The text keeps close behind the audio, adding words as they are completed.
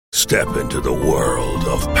Step into the world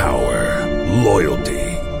of power, loyalty,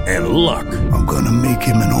 and luck. I'm gonna make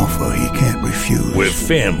him an offer he can't refuse. With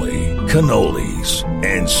family, cannolis,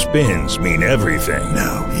 and spins mean everything.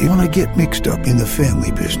 Now, you wanna get mixed up in the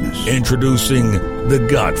family business. Introducing The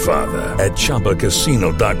Godfather at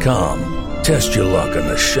ChumbaCasino.com. Test your luck in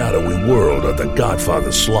the shadowy world of The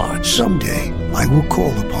Godfather slot. Someday, I will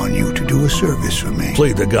call upon you to do a service for me.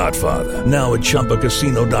 Play The Godfather now at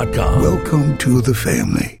ChumbaCasino.com. Welcome to the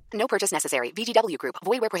family. No purchase necessary. VGW Group.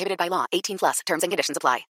 Void where prohibited by law. 18+. Terms and conditions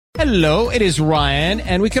apply. Hello, it is Ryan,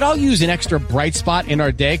 and we could all use an extra bright spot in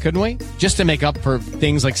our day, couldn't we? Just to make up for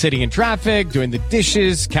things like sitting in traffic, doing the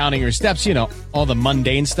dishes, counting your steps, you know, all the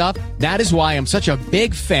mundane stuff. That is why I'm such a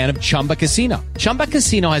big fan of Chumba Casino. Chumba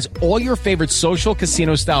Casino has all your favorite social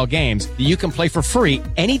casino-style games that you can play for free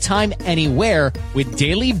anytime, anywhere with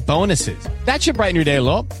daily bonuses. That should brighten your day a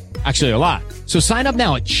little. Actually, a lot. So sign up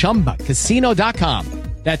now at ChumbaCasino.com.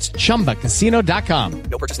 That's ChumbaCasino.com.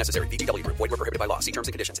 No purchase necessary. VGW Group. Void where prohibited by law. See terms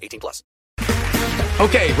and conditions. 18+.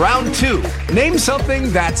 Okay, round two. Name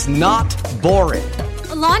something that's not boring.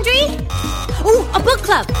 A laundry? Ooh, a book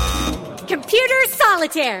club. Computer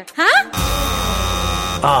solitaire, huh?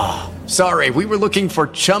 Ah, sorry. We were looking for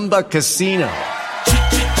Chumba Casino.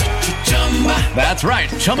 That's right.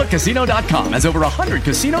 ChumbaCasino.com has over 100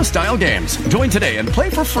 casino-style games. Join today and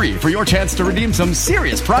play for free for your chance to redeem some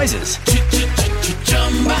serious prizes.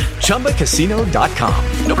 ChumbaCasino.com.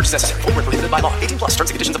 No purchase necessary. Void where prohibited by law. 18+. Terms and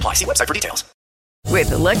conditions apply. See website for details. With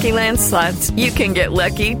the Lucky Land Slots, you can get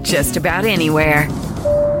lucky just about anywhere.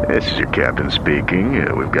 This is your captain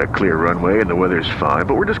speaking. We've got clear runway and the weather's fine,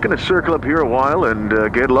 but we're just going to circle up here a while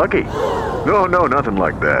and get lucky. No, nothing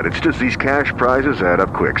like that. It's just these cash prizes add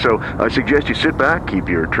up quick. So I suggest you sit back, keep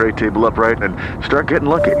your tray table upright, and start getting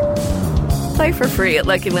lucky. Play for free at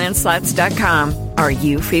LuckyLandSlots.com. Are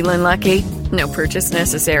you feeling lucky? No purchase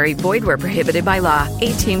necessary. Void where prohibited by law.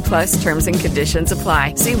 18+ terms and conditions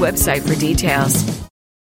apply. See website for details.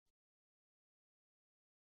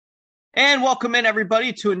 And welcome in,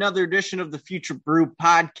 everybody, to another edition of the Future Brew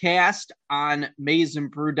podcast on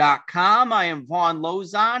MaizenBrew.com. I am Vaughn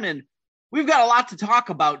Lozon, and we've got a lot to talk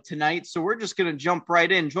about tonight, so we're just going to jump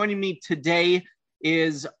right in. Joining me today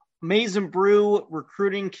is Maizen Brew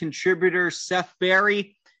recruiting contributor Seth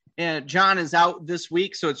Berry. And John is out this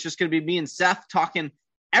week, so it's just going to be me and Seth talking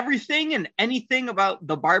everything and anything about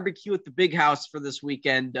the barbecue at the Big House for this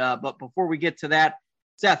weekend. But before we get to that,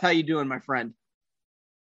 Seth, how you doing, my friend?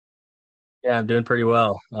 Yeah, I'm doing pretty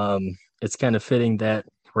well. It's kind of fitting that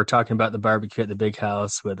we're talking about the barbecue at the Big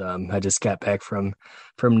House with I just got back from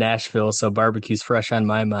Nashville, so barbecue's fresh on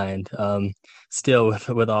my mind. Still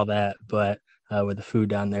with all that, but with the food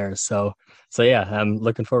down there. So yeah, I'm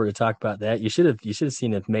looking forward to talk about that. You should have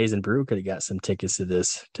seen if Maizen Brew could have got some tickets to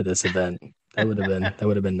this event. That would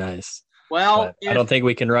have been nice. Well, I don't think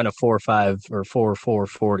we can run a 4.5 or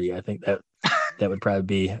 4.40. I think that would probably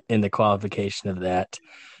be in the qualification of that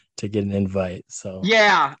to get an invite. So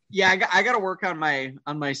yeah, I got to work on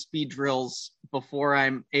my speed drills before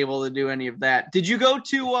I'm able to do any of that. Did you go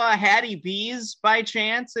to Hattie B's by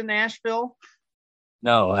chance in Nashville?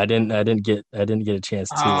 No, I didn't get a chance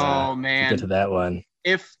to get to that one.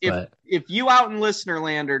 If you out in listener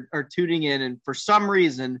land are tuning in and for some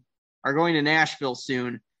reason are going to Nashville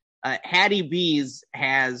soon, Hattie B's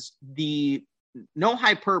has no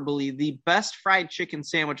hyperbole, the best fried chicken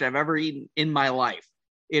sandwich I've ever eaten in my life.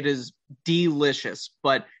 It is delicious,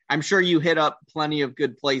 but I'm sure you hit up plenty of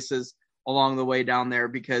good places along the way down there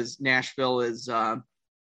because Nashville is a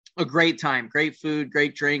great time, great food,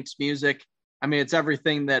 great drinks, music. I mean, it's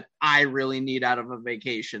everything that I really need out of a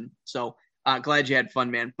vacation. So glad you had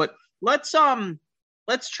fun, man. But let's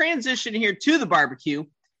transition here to the barbecue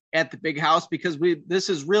at the Big House because this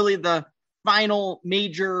is really the final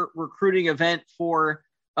major recruiting event for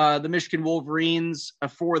the Michigan Wolverines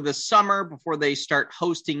for the summer before they start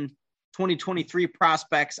hosting 2023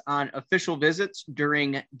 prospects on official visits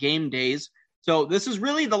during game days. So this is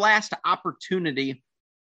really the last opportunity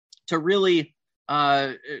to really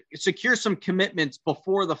secure some commitments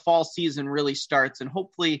before the fall season really starts. And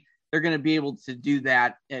hopefully they're going to be able to do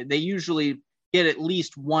that. They usually get at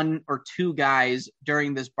least one or two guys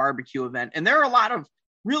during this barbecue event. And there are a lot of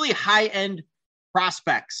really high-end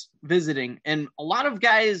prospects visiting and a lot of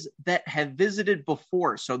guys that have visited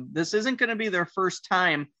before. So this isn't going to be their first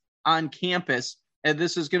time on campus. And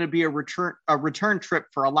this is going to be a return trip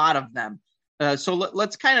for a lot of them. So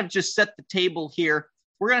let's kind of just set the table here.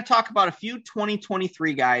 We're going to talk about a few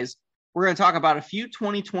 2023 guys. We're going to talk about a few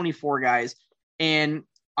 2024 guys. And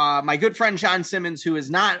my good friend John Simmons, who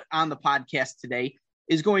is not on the podcast today,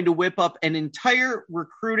 is going to whip up an entire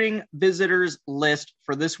recruiting visitors list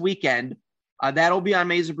for this weekend. That'll be on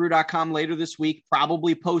MaizenBrew.com later this week,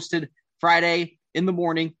 probably posted Friday in the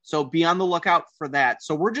morning. So be on the lookout for that.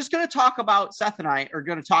 So we're just going to talk about, Seth and I are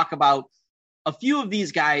going to talk about a few of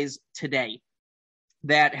these guys today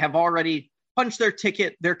that have already punched their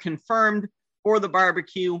ticket. They're confirmed for the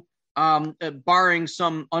barbecue, barring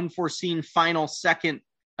some unforeseen final second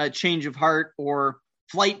change of heart or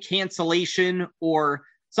flight cancellation or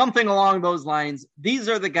something along those lines. These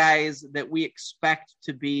are the guys that we expect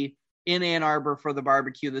to be in Ann Arbor for the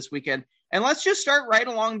barbecue this weekend. And let's just start right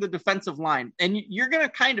along the defensive line. And you're going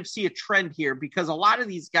to kind of see a trend here because a lot of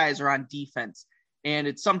these guys are on defense. And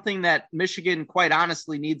it's something that Michigan, quite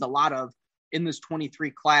honestly, needs a lot of in this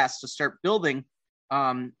 23 class to start building.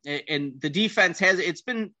 And the defense it's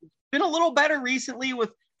been a little better recently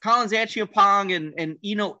with Collins Achiapong and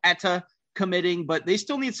Eno Etta committing, but they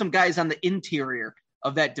still need some guys on the interior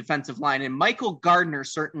of that defensive line. And Michael Gardner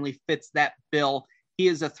certainly fits that bill. He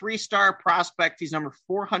is a 3-star prospect. He's number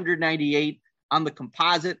 498 on the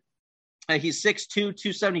composite. He's 6'2",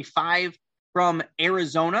 275 from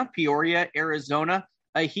Arizona, Peoria, Arizona.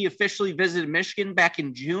 He officially visited Michigan back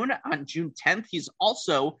in June, on June 10th. He's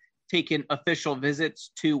also taken official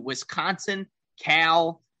visits to Wisconsin,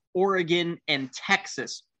 Cal, Oregon, and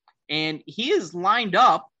Texas. And he is lined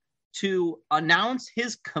up to announce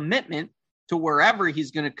his commitment to wherever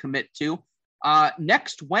he's going to commit to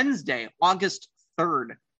next Wednesday, August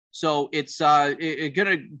 3rd. So it's going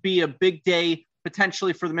to be a big day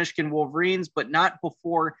potentially for the Michigan Wolverines, but not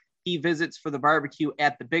before he visits for the barbecue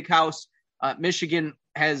at the Big House. Michigan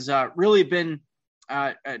has really been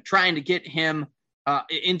trying to get him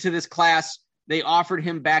into this class. They offered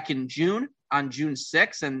him back in June, on June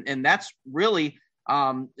 6th, and that's really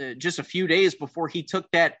just a few days before he took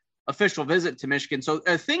that official visit to Michigan. So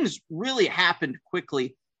things really happened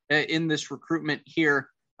quickly in this recruitment here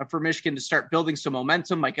for Michigan to start building some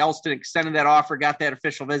momentum. Mike Elston extended that offer, got that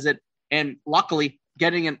official visit, and luckily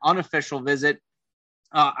getting an unofficial visit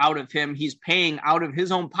out of him. He's paying out of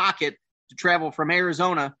his own pocket to travel from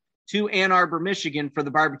Arizona to Ann Arbor, Michigan for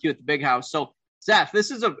the barbecue at the Big House. So, Seth,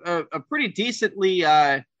 this is a pretty decently,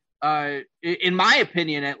 in my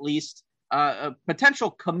opinion at least, a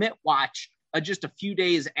potential commit watch just a few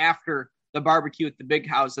days after the barbecue at the Big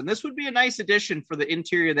House. And this would be a nice addition for the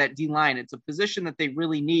interior of that D-line. It's a position that they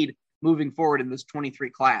really need moving forward in this 23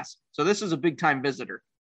 class. So this is a big-time visitor.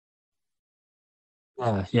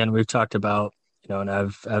 Yeah, and we've talked about, and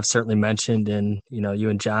I've certainly mentioned, and, you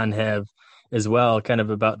and John have as well, kind of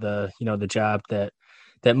about the job that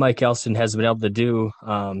Mike Elston has been able to do,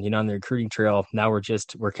 on the recruiting trail. Now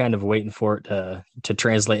we're kind of waiting for it to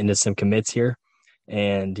translate into some commits here.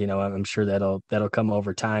 And, I'm sure that'll come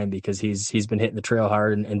over time because he's been hitting the trail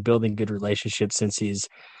hard and building good relationships since he's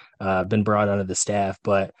been brought onto the staff.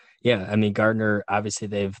 But yeah, I mean, Gardner, obviously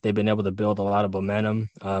they've been able to build a lot of momentum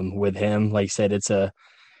with him. Like you said, it's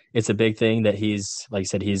a big thing that he's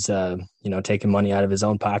taking money out of his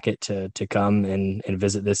own pocket to come and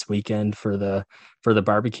visit this weekend for the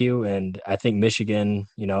barbecue. And I think Michigan,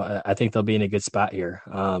 I think they'll be in a good spot here.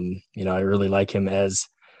 I really like him as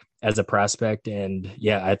a prospect. And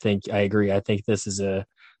yeah, I agree. I think this is a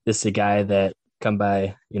guy that come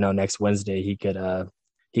by, next Wednesday, he could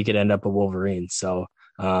end up a Wolverine. So,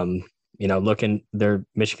 Michigan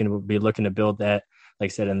will be looking to build that,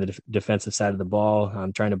 like I said, on the defensive side of the ball.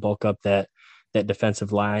 I'm trying to bulk up that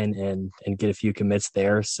defensive line and get a few commits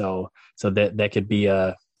there. So that could be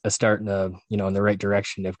a start in the right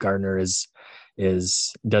direction if Gardner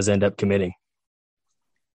does end up committing.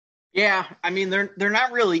 Yeah, I mean, they're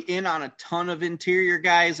not really in on a ton of interior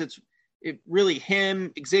guys. It's really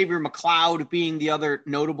him, Xavier McLeod being the other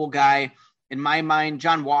notable guy. In my mind,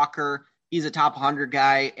 John Walker, he's a top 100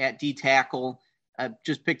 guy at D tackle.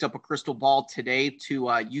 Just picked up a crystal ball today to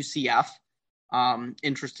UCF,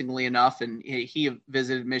 interestingly enough, and he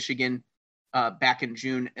visited Michigan back in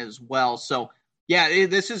June as well. So, yeah,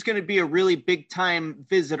 this is going to be a really big-time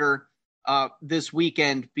visitor this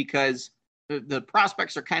weekend because the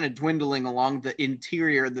prospects are kind of dwindling along the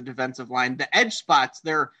interior of the defensive line. The edge spots,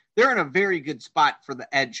 they're in a very good spot for the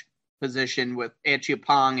edge position with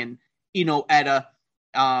Achiapong and Eno Etta,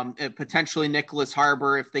 potentially Nicholas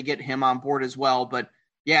Harbor if they get him on board as well. But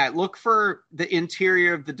yeah, look for the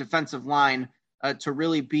interior of the defensive line to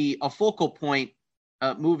really be a focal point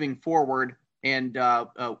moving forward. And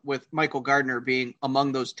with Michael Gardner being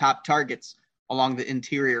among those top targets along the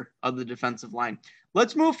interior of the defensive line.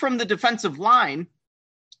 Let's move from the defensive line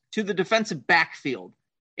to the defensive backfield.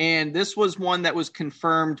 And this was one that was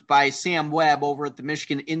confirmed by Sam Webb over at the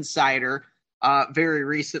Michigan Insider very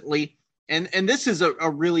recently. And this is a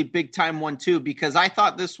really big time one too, because I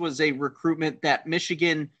thought this was a recruitment that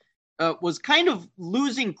Michigan was kind of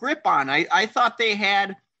losing grip on. I thought they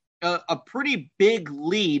had a pretty big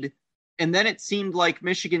lead, and then it seemed like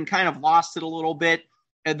Michigan kind of lost it a little bit.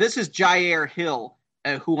 This is Jair Hill,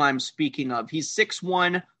 who I'm speaking of. He's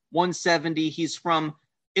 6'1", 170. He's from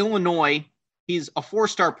Illinois. He's a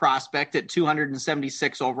 4-star prospect at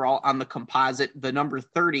 276 overall on the composite, the number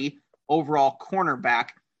 30 overall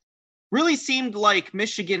cornerback. Really seemed like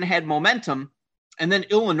Michigan had momentum, and then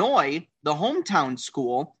Illinois, the hometown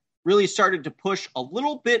school, really started to push a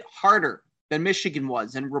little bit harder than Michigan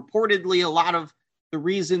was. And reportedly, a lot of the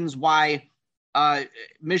reasons why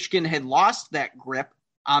Michigan had lost that grip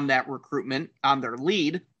on that recruitment, on their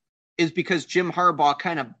lead, is because Jim Harbaugh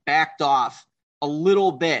kind of backed off a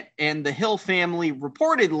little bit. And the Hill family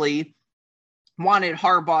reportedly wanted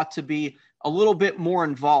Harbaugh to be a little bit more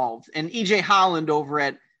involved. And EJ Holland over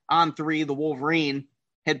at On3, the Wolverine,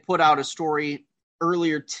 had put out a story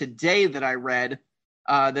earlier today that I read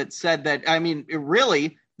that said that,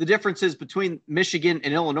 really, the differences between Michigan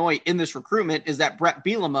and Illinois in this recruitment is that Brett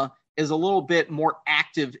Bielema is a little bit more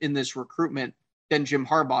active in this recruitment than Jim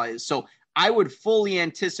Harbaugh is. So I would fully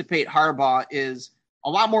anticipate Harbaugh is a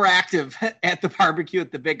lot more active at the barbecue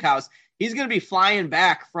at the Big House. He's going to be flying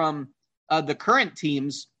back from the current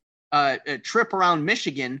team's trip around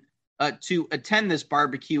Michigan to attend this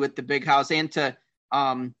barbecue at the Big House and to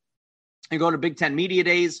go to Big Ten Media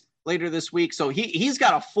Days later this week. So he's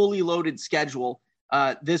got a fully loaded schedule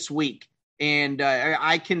this week. And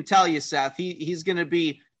I can tell you, Seth, he's going to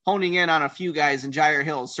be honing in on a few guys, and Jair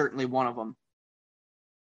Hill is certainly one of them.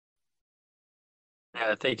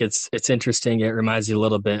 Yeah, I think it's interesting. It reminds you a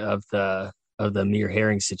little bit of the Amir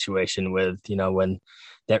Herring situation with, when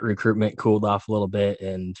that recruitment cooled off a little bit,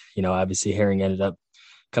 and, obviously Herring ended up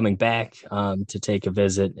coming back to take a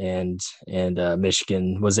visit, and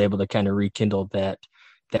Michigan was able to kind of rekindle that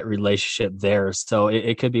relationship there. So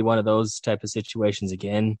it could be one of those type of situations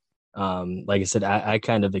again. Like I said, I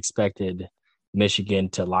kind of expected Michigan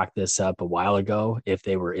to lock this up a while ago if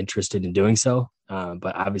they were interested in doing so.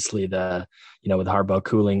 But obviously with Harbaugh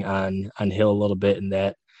cooling on Hill a little bit, and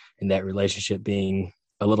that relationship being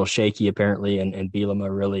a little shaky apparently, and Bielema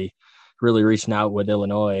really reaching out with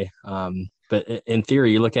Illinois. But in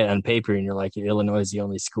theory, you look at it on paper and you're like, Illinois is the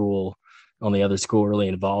only other school really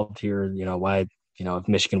involved here. Why, if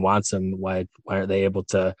Michigan wants them, why aren't they able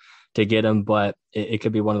to get them? But it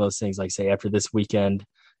could be one of those things, like say after this weekend,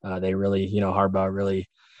 they really, Harbaugh really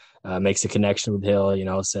makes a connection with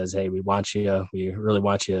Hill, says, hey, we really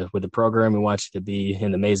want you with the program. We want you to be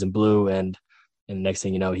in the maize and blue. And the next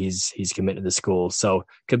thing you know, he's committed to the school. So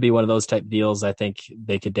could be one of those type deals. I think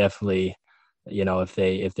they could definitely,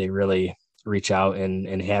 if they really reach out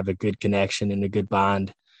and have a good connection and a good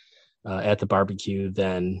bond at the barbecue,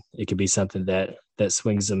 then it could be something that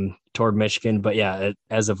swings them toward Michigan. But yeah,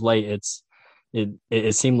 as of late,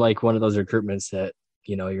 it seemed like one of those recruitments that,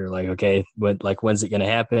 you're like, okay, when's it going to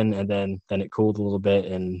happen? And then it cooled a little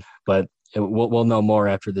bit. But we'll know more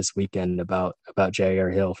after this weekend about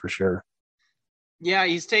Jair Hill for sure. Yeah,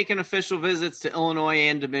 he's taken official visits to Illinois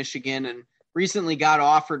and to Michigan, and recently got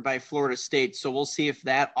offered by Florida State. So we'll see if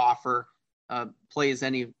that offer plays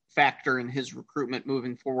any factor in his recruitment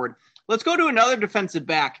moving forward. Let's go to another defensive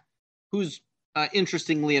back who's,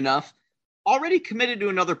 interestingly enough, already committed to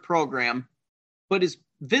another program, but has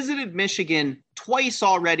visited Michigan twice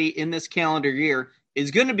already in this calendar year,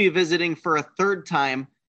 is going to be visiting for a third time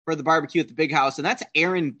for the barbecue at the Big House, and that's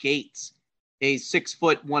Aaron Gates, a 6',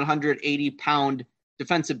 180-pound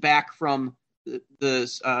defensive back from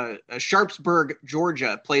the Sharpsburg,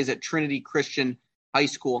 Georgia, plays at Trinity Christian High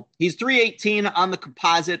School. He's 318 on the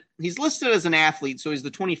composite. He's listed as an athlete, so he's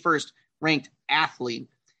the 21st ranked athlete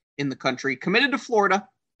in the country. Committed to Florida,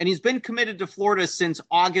 and he's been committed to Florida since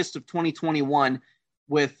August of 2021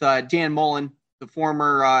 with Dan Mullen, the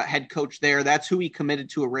former head coach there. That's who he committed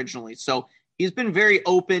to originally. So he's been very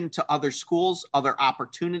open to other schools, other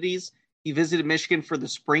opportunities. He visited Michigan for the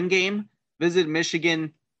spring game, visited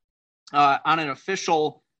Michigan on an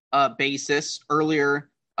official basis earlier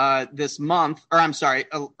this month,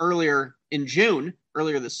 earlier in June,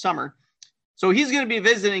 earlier this summer. So he's going to be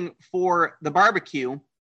visiting for the barbecue,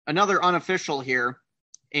 another unofficial here.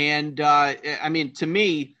 And to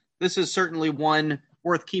me, this is certainly one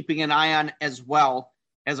worth keeping an eye on as well,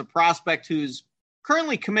 as a prospect who's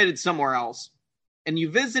currently committed somewhere else. And you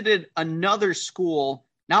visited another school,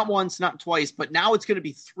 not once, not twice, but now it's going to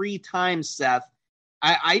be 3 times, Seth.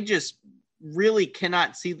 I just really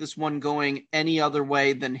cannot see this one going any other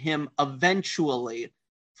way than him eventually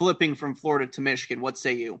flipping from Florida to Michigan. What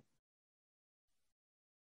say you?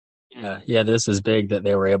 Yeah, this is big that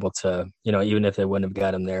they were able to, even if they wouldn't have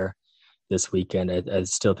got him there this weekend, I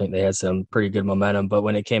still think they had some pretty good momentum. But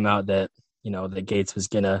when it came out that, that Gates was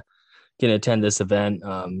gonna attend this event,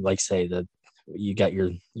 you got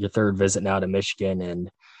your third visit now to Michigan,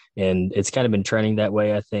 and it's kind of been trending that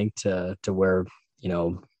way, I think, to where,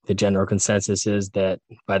 the general consensus is that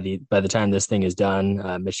by the time this thing is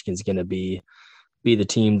done, Michigan's going to be the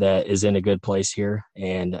team that is in a good place here.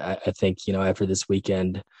 And I think, after this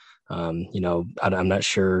weekend, I'm not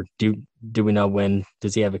sure. Do we know when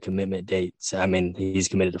does he have a commitment date? I mean, he's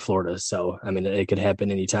committed to Florida, so I mean, it could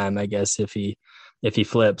happen anytime, I guess, if he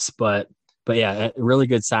flips. But yeah, a really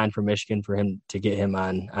good sign for Michigan for him to get him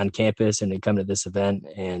on campus and to come to this event.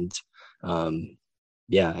 And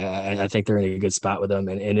I think they're in a good spot with him,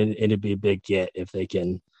 and it'd be a big get if they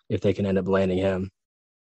can end up landing him.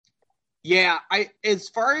 Yeah, as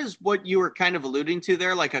far as what you were kind of alluding to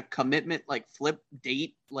there, like a commitment, like flip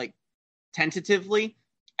date, like tentatively,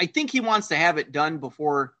 I think he wants to have it done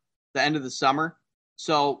before the end of the summer.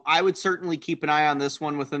 So I would certainly keep an eye on this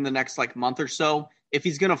one within the next like month or so. If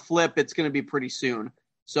he's going to flip, it's going to be pretty soon.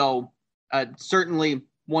 So certainly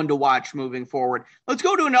one to watch moving forward. Let's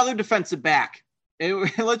go to another defensive back.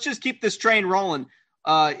 Let's just keep this train rolling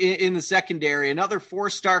in the secondary. Another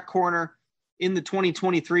 4-star corner in the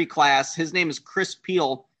 2023 class. His name is Chris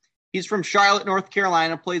Peel. He's from Charlotte, North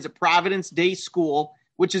Carolina, plays at Providence Day School,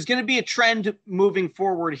 which is going to be a trend moving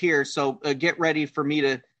forward here. So get ready for me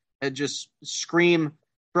to just scream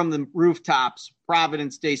from the rooftops,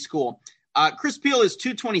 Providence Day School. Chris Peel is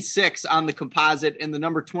 226 on the composite and the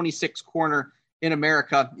number 26 corner in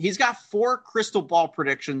America. He's got 4 crystal ball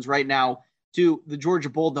predictions right now to the Georgia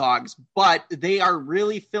Bulldogs, but they are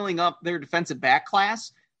really filling up their defensive back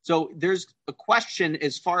class. So there's a question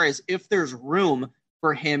as far as if there's room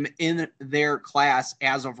for him in their class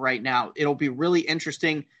as of right now. It'll be really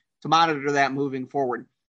interesting to monitor that moving forward.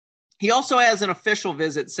 He also has an official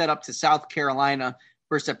visit set up to South Carolina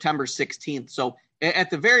for September 16th. So at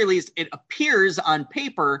the very least, it appears on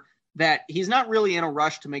paper that he's not really in a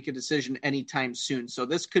rush to make a decision anytime soon. So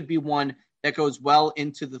this could be one that goes well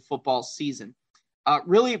into the football season.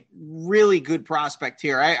 Really, really good prospect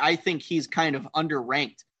here. I think he's kind of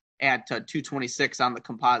underranked at 226 on the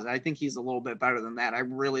composite. I think he's a little bit better than that. I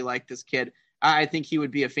really like this kid. I think he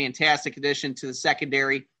would be a fantastic addition to the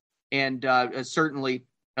secondary and certainly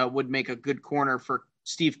would make a good corner for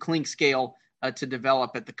Steve Clinkscale to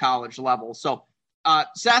develop at the college level. So,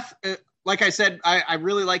 Seth, like I said, I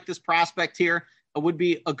really like this prospect here. It would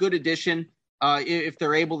be a good addition if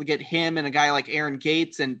they're able to get him and a guy like Aaron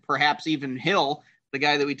Gates and perhaps even Hill, the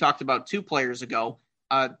guy that we talked about 2 players ago.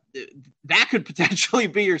 That could potentially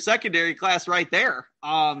be your secondary class right there.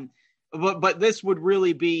 But this would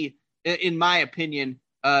really be, in my opinion,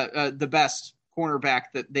 the best cornerback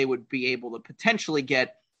that they would be able to potentially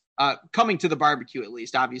get coming to the barbecue, at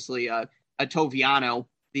least. Obviously, Toviano,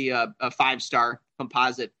 the 5-star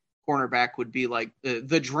composite cornerback, would be like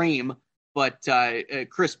the dream. But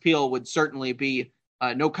Chris Peel would certainly be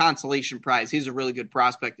no consolation prize. He's a really good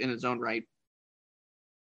prospect in his own right.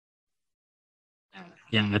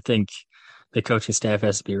 Yeah, I think the coaching staff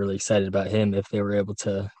has to be really excited about him if they were able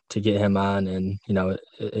to get him on and,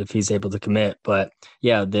 if he's able to commit. But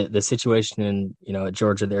yeah, the situation in, at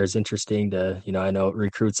Georgia there is interesting to, I know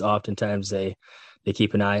recruits oftentimes they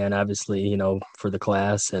keep an eye on, obviously, for the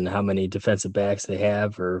class and how many defensive backs they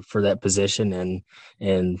have or for that position.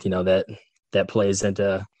 And that plays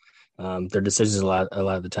into their decisions a lot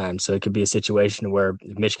of the time. So it could be a situation where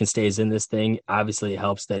if Michigan stays in this thing, obviously it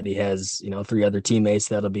helps that he has, 3 other teammates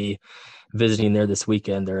that'll be visiting there this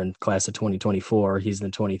weekend. They're in class of 2024. He's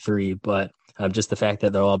in 23, but just the fact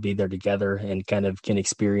that they'll all be there together and kind of can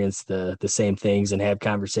experience the same things and have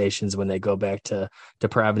conversations when they go back to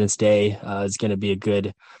Providence Day is going to be a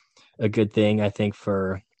good thing, I think,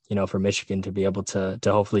 for Michigan to be able to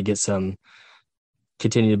hopefully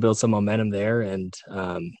continue to build some momentum there. And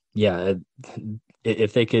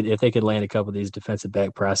if they could land a couple of these defensive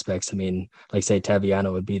back prospects, I mean, like say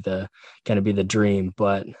Taviano would be the dream,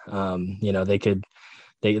 but they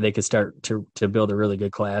could start to build a really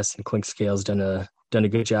good class, and Clinkscale's done a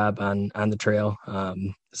good job on the trail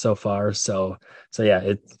so far. So yeah,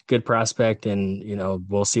 it's good prospect, and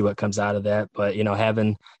we'll see what comes out of that. But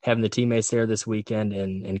having the teammates there this weekend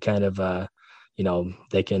and kind of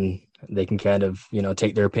they can kind of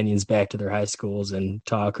take their opinions back to their high schools and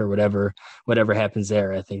talk or whatever happens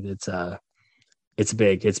there. I think it's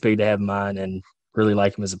big to have him on, and really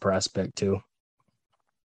like him as a prospect too.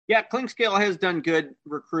 Yeah, Clinkscale has done good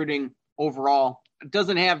recruiting overall. It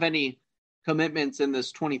doesn't have any commitments in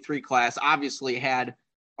this 23 class. Obviously had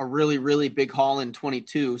a really, really big haul in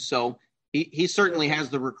 22. So he certainly has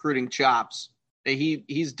the recruiting chops.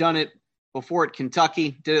 He's done it before at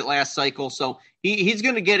Kentucky, did it last cycle. So he's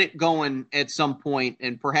going to get it going at some point,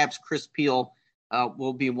 and perhaps Chris Peel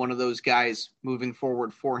will be one of those guys moving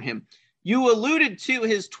forward for him. You alluded to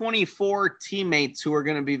his 24 teammates who are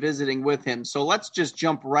going to be visiting with him. So let's just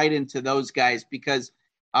jump right into those guys, because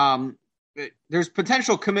there's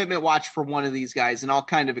potential commitment watch for one of these guys, and I'll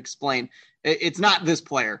kind of explain. It's not this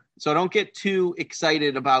player, so don't get too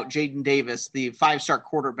excited about Jaden Davis, the 5-star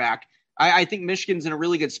quarterback. I think Michigan's in a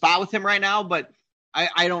really good spot with him right now, but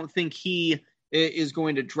I don't think he is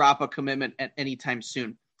going to drop a commitment at any time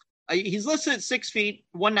soon. He's listed at 6 feet,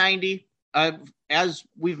 190. As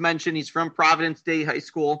we've mentioned, he's from Providence Day High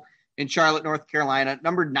School in Charlotte, North Carolina,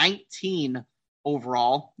 number 19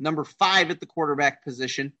 overall, number 5 at the quarterback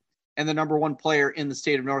position, and the number 1 player in the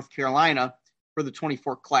state of North Carolina for the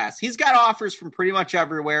 24 class. He's got offers from pretty much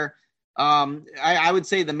everywhere. I would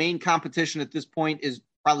say the main competition at this point is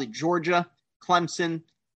probably Georgia, Clemson,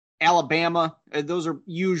 Alabama. Those are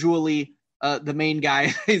usually the main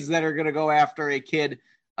guys that are going to go after a kid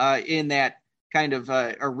in that kind of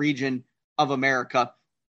a region of America.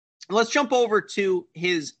 Let's jump over to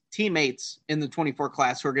his teammates in the 24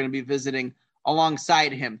 class who are going to be visiting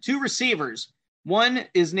alongside him. 2 receivers. One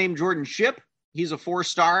is named Jordan Shipp. He's a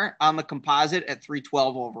 4-star on the composite at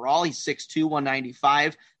 312 overall. He's 6'2",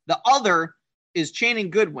 195. The other is Channing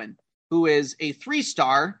Goodwin, who is a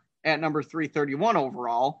 3-star at number 331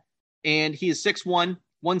 overall, and he is 6'1",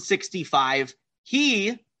 165.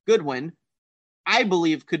 Goodwin, I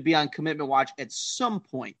believe, could be on commitment watch at some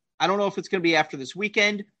point. I don't know if it's going to be after this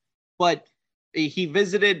weekend, but he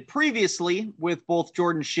visited previously with both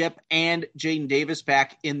Jordan Shipp and Jaden Davis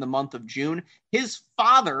back in the month of June. His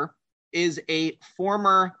father is a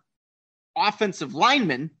former offensive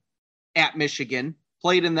lineman at Michigan,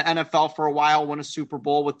 played in the NFL for a while, won a Super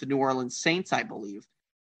Bowl with the New Orleans Saints, I believe.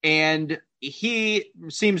 And he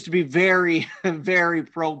seems to be very, very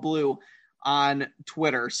pro-blue on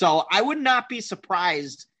Twitter. So I would not be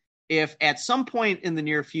surprised if at some point in the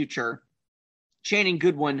near future, Channing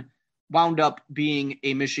Goodwin wound up being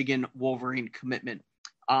a Michigan Wolverine commitment.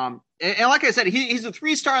 And like I said, he's a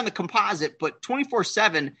 3-star on the composite, but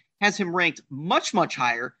 24/7 has him ranked much, much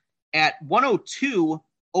higher at 102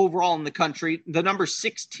 overall in the country, the number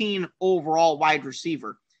 16 overall wide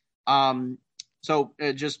receiver. So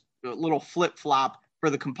just a little flip-flop for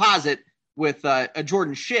the composite with a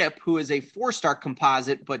Jordan Shipp, who is a 4-star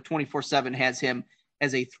composite, but 24/7 has him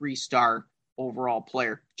as a 3-star overall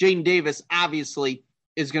player. Jaden Davis, obviously,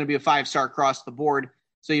 is going to be a 5-star across the board,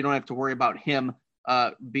 so you don't have to worry about him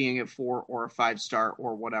being a 4 or a 5-star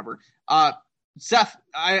or whatever. Seth,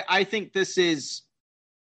 I think this is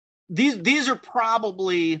these are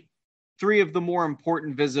probably 3 of the more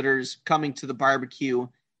important visitors coming to the barbecue,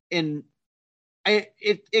 and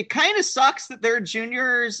it kind of sucks that their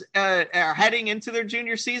juniors are heading into their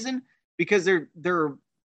junior season, because their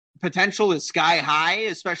potential is sky high,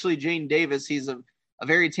 especially Jaden Davis. He's a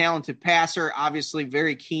very talented passer, obviously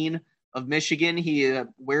very keen of Michigan. He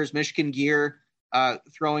wears Michigan gear,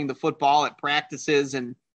 throwing the football at practices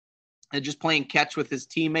and just playing catch with his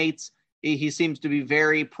teammates. He seems to be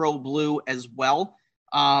very pro-blue as well.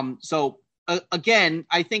 So again,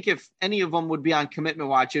 I think if any of them would be on commitment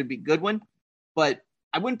watch, it would be Goodwin. But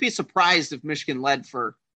I wouldn't be surprised if Michigan led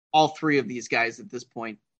for all 3 of these guys at this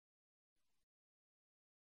point.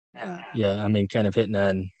 Yeah, I mean, kind of hitting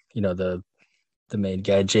on, the main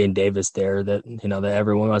guy, Jaden Davis there, that, that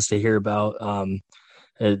everyone wants to hear about.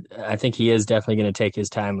 I think he is definitely going to take his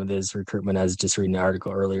time with his recruitment. I was just reading an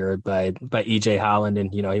article earlier by EJ Holland,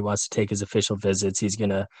 and, he wants to take his official visits. He's going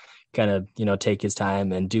to kind of, take his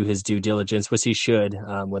time and do his due diligence, which he should,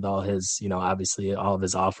 with all his, obviously all of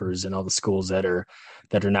his offers and all the schools that are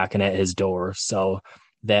knocking at his door. So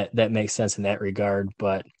that makes sense in that regard.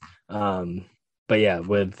 But yeah,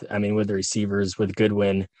 with the receivers, with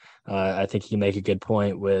Goodwin, I think you make a good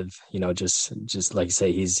point with, just like you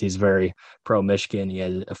say, he's very pro Michigan. He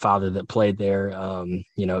had a father that played there.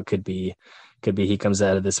 It could be he comes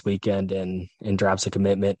out of this weekend and drops a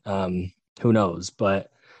commitment. Who knows? But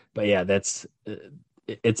yeah, that's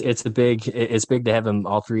it's big to have them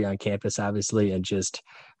all 3 on campus, obviously, and just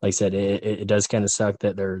like I said, it does kind of suck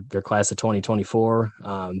that they're class of 2024.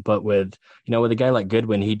 But with a guy like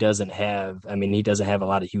Goodwin, he doesn't have a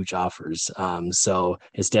lot of huge offers. So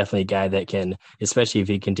it's definitely a guy that can, especially if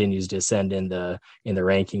he continues to ascend in the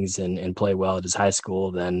rankings and play well at his high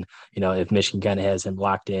school, then, if Michigan kind of has him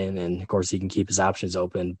locked in, and of course he can keep his options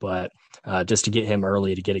open, but just to get him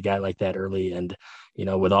early, to get a guy like that early and,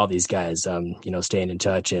 with all these guys, staying in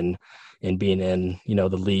touch and being in,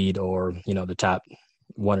 the lead or, the top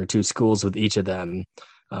one or two schools with each of them,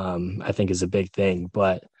 I think is a big thing.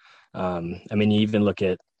 But, you even look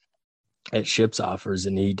at Ship's offers,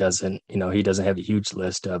 and he doesn't have a huge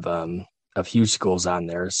list of huge schools on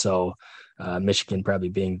there. So Michigan probably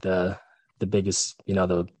being the biggest,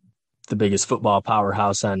 the biggest football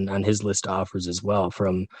powerhouse on his list of offers as well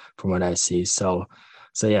from what I see. So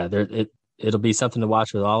yeah, it'll be something to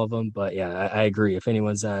watch with all of them. But yeah, I agree. If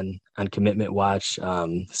anyone's on commitment watch,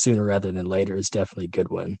 sooner rather than later is definitely a good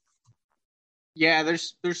one. Yeah,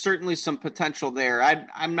 there's certainly some potential there.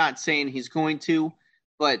 I'm not saying he's going to,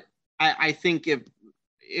 but I think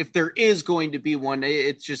if there is going to be one,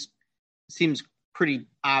 it just seems pretty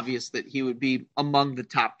obvious that he would be among the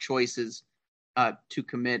top choices to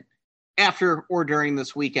commit after or during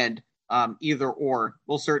this weekend. Either or,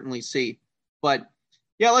 we'll certainly see. But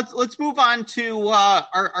yeah, let's move on to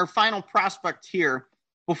our final prospect here.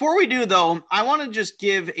 Before we do, though, I want to just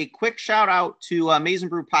give a quick shout out to Maize n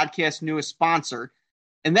Brew Podcast's newest sponsor,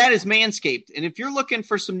 and that is Manscaped. And if you're looking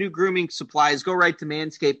for some new grooming supplies, go right to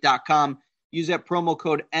manscaped.com. Use that promo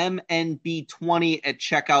code MNB20 at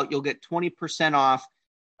checkout. You'll get 20% off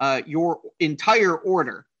your entire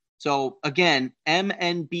order. So again,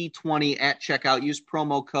 MNB20 at checkout. Use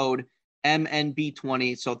promo code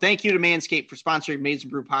MNB20. So thank you to Manscaped for sponsoring Maize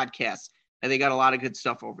n Brew Podcast. And they got a lot of good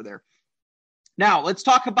stuff over there. Now, let's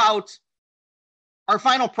talk about our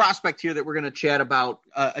final prospect here that we're going to chat about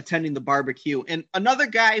attending the barbecue. And another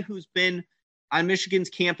guy who's been on Michigan's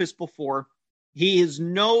campus before. He is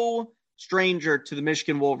no stranger to the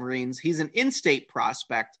Michigan Wolverines. He's an in-state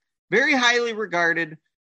prospect, very highly regarded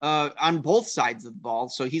on both sides of the ball.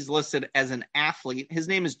 So he's listed as an athlete. His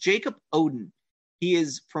name is Jacob Oden. He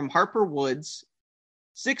is from Harper Woods,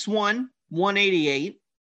 6'1", 188,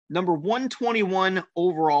 number 121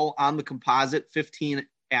 overall on the composite, 15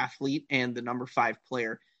 athlete, and the number 5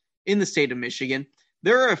 player in the state of Michigan.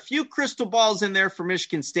 There are a few crystal balls in there for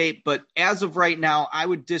Michigan State, but as of right now, I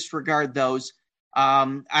would disregard those.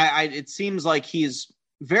 It seems like he's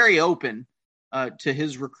very open to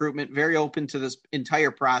his recruitment, very open to this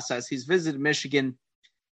entire process. He's visited Michigan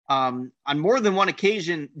on more than one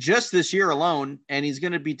occasion just this year alone, and he's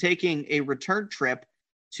going to be taking a return trip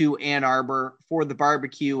to Ann Arbor for the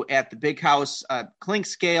barbecue at the Big House.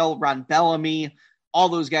 Clinkscale, Ron Bellamy, all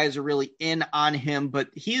those guys are really in on him, but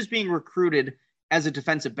he is being recruited as a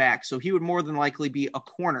defensive back, so he would more than likely be a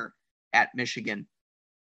corner at Michigan.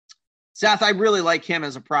 Seth, I really like him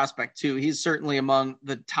as a prospect, too. He's certainly among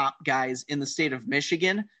the top guys in the state of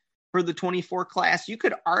Michigan for the 24 class. You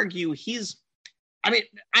could argue I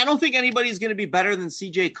don't think anybody's going to be better than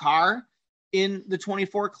CJ Carr in the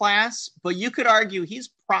 24 class, but you could argue he's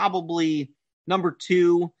probably number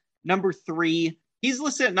 2, number 3. He's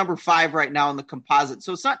listed at number 5 right now in the composite,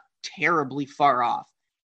 so it's not terribly far off.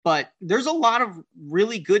 But there's a lot of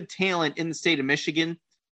really good talent in the state of Michigan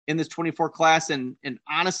in this 24 class. And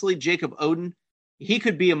honestly, Jacob Oden, he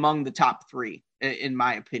could be among the top 3, in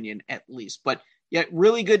my opinion, at least. But yet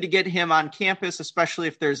really good to get him on campus, especially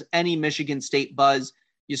if there's any Michigan State buzz.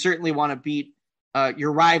 You certainly want to beat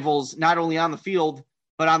your rivals, not only on the field,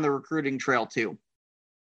 but on the recruiting trail too.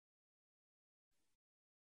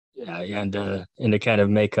 Yeah. And to kind of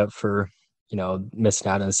make up for, missing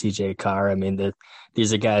out on CJ Carr. I mean,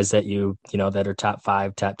 these are guys that that are top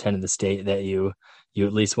 5, top 10 in the state that you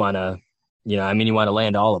at least want to, you want to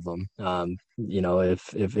land all of them,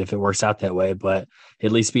 if it works out that way, but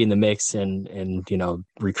at least be in the mix and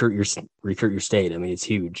recruit your state. I mean, it's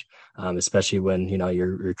huge, especially when,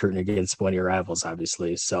 you're recruiting against one of your rivals,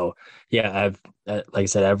 obviously. So yeah, like I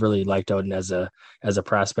said, I've really liked Oden as a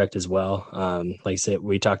prospect as well. Like I said,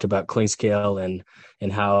 we talked about Clinkscale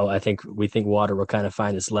and how we think Water will kind of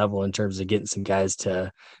find this level in terms of getting some guys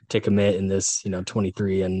to commit in this,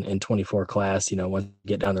 23 and 24 class, once you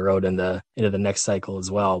get down the road into the next cycle as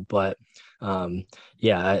well. But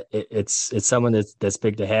it's someone that's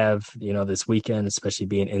big to have, this weekend, especially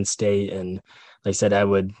being in state. And like I said, I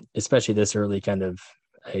would, especially this early,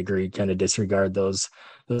 I agree, kind of disregard those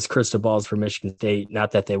crystal balls for Michigan State.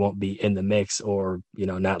 Not that they won't be in the mix or,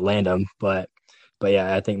 not land them, but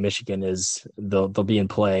yeah, I think Michigan they'll be in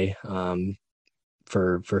play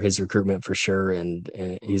for his recruitment for sure.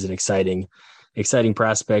 And he's an exciting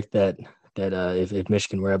prospect that if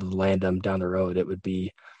Michigan were able to land him down the road, it would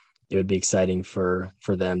be exciting for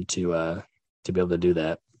them to be able to do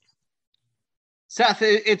that. Seth,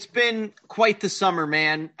 it's been quite the summer,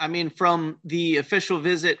 man. I mean, from the official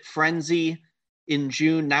visit frenzy in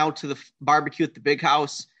June now to the barbecue at the Big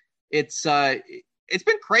House, it's it's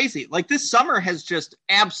been crazy. Like, this summer has just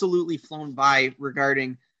absolutely flown by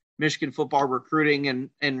regarding Michigan football recruiting.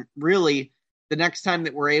 And really, the next time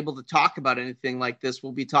that we're able to talk about anything like this,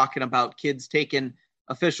 we'll be talking about kids taking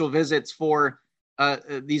official visits for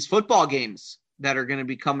these football games that are going to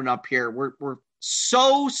be coming up here. We're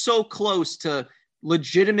so close to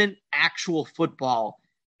legitimate actual football.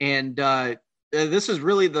 And this is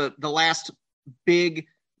really the last big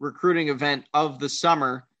recruiting event of the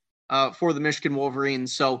summer for the Michigan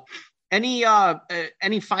Wolverines. So any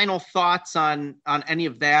final thoughts on any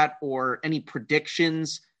of that, or any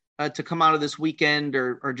predictions to come out of this weekend,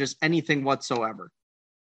 or just anything whatsoever?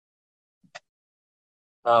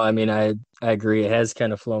 Oh, I mean, I agree. It has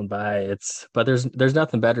kind of flown by. But there's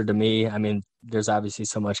nothing better to me. I mean, there's obviously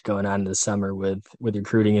so much going on in the summer with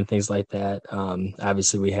recruiting and things like that.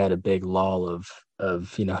 Obviously we had a big lull of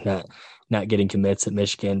not getting commits at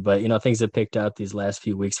Michigan, but things have picked up these last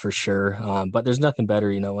few weeks for sure. But there's nothing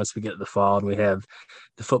better, once we get to the fall and we have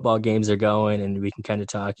the football games are going and we can kind of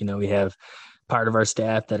talk. We have part of our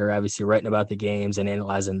staff that are obviously writing about the games and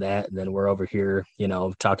analyzing that, and then we're over here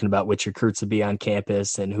talking about which recruits will be on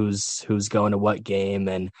campus and who's going to what game.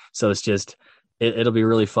 And so it's just it'll be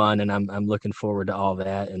really fun, and I'm looking forward to all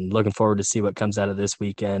that, and looking forward to see what comes out of this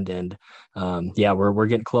weekend. And we're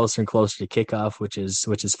getting closer and closer to kickoff, which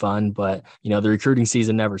is fun, but the recruiting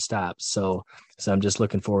season never stops, so I'm just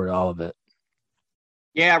looking forward to all of it.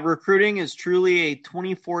 Yeah, recruiting is truly a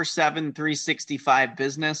 24/7 365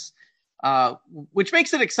 business. Which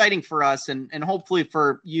makes it exciting for us, and hopefully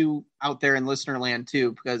for you out there in listener land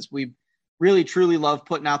too, because we really truly love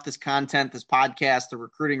putting out this content, this podcast, the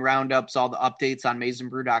recruiting roundups, all the updates on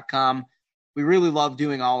MaizenBrew.com. We really love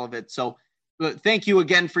doing all of it. So thank you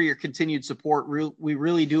again for your continued support. We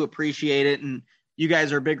really do appreciate it, and you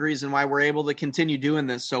guys are a big reason why we're able to continue doing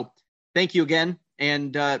this. So thank you again.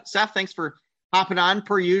 And Seth, thanks for hopping on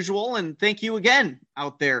per usual, and thank you again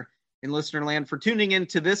out there in listener land for tuning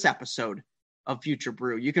into this episode of Future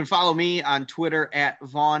Brew. You can follow me on Twitter at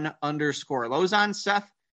Vaughn_Lozon.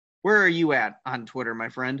 Seth, where are you at on Twitter, my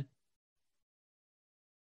friend?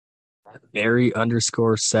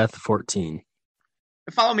 Barry_Seth14.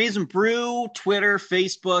 Follow Maizen Brew, Twitter,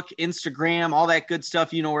 Facebook, Instagram, all that good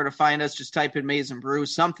stuff. You know where to find us. Just type in Maizen Brew.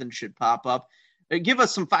 Something should pop up. Give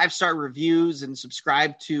us some 5-star reviews and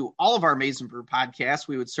subscribe to all of our Maizen Brew podcasts.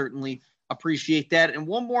 We would certainly appreciate that. And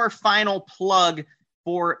one more final plug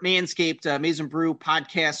for Manscaped, Maizen Brew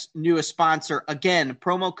podcast newest sponsor. Again,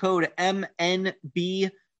 promo code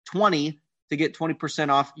MNB20 to get 20%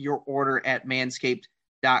 off your order at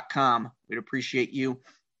manscaped.com. We'd appreciate you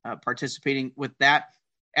participating with that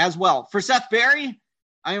as well. For Seth Barry,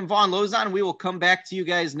 I am Vaughn Lozon. We will come back to you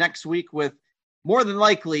guys next week with more than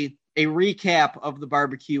likely a recap of the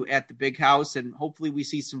barbecue at the Big House, and hopefully we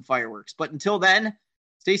see some fireworks. But until then,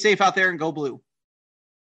 stay safe out there and go blue.